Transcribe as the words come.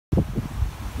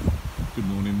Good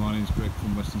morning, my name is Greg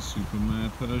from Western Supermare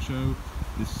Peugeot.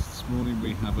 This morning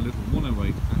we have a little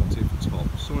 108 active top.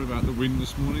 Sorry about the wind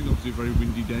this morning, obviously a very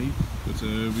windy day, but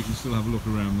we can still have a look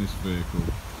around this vehicle.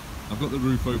 I've got the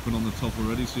roof open on the top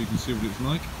already so you can see what it's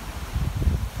like.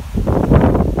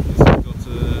 It's got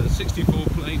a 64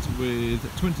 plate with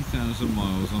 20,000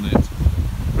 miles on it.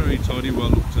 Very tidy,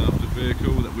 well looked after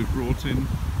vehicle that we've brought in.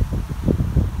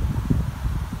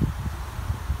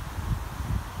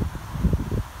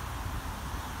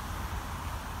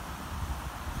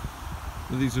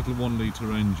 With these little 1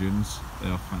 litre engines, they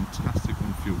are fantastic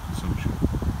on fuel consumption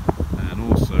and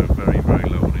also very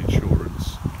low on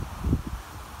insurance.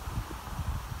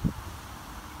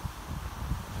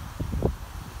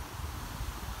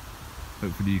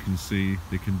 Hopefully you can see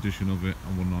the condition of it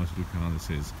and what a nice little car this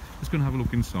is. Let's go and have a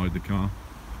look inside the car.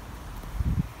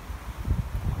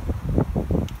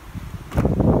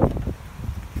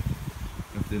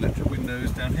 Got the electric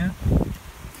windows down here.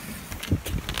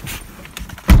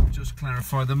 Just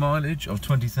clarify the mileage of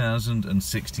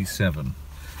 20,067.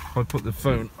 If I put the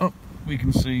phone up, we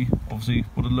can see obviously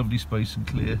what a lovely space and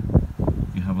clear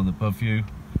you have on the above view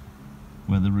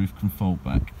where the roof can fold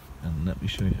back. And let me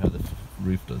show you how the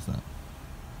roof does that.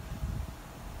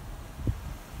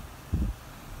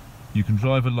 You can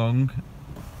drive along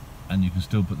and you can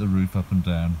still put the roof up and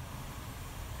down.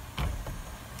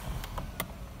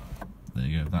 There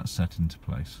you go, that's set into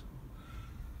place.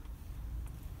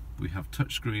 We have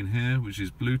touchscreen here, which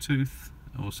is Bluetooth,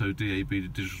 also DAB to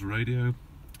digital radio.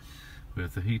 We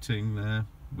have the heating there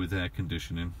with air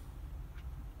conditioning.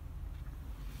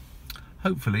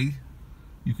 Hopefully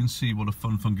you can see what a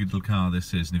funky little car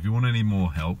this is, and if you want any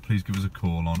more help, please give us a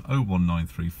call on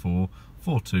 01934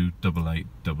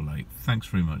 428888. Thanks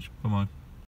very much. Bye bye.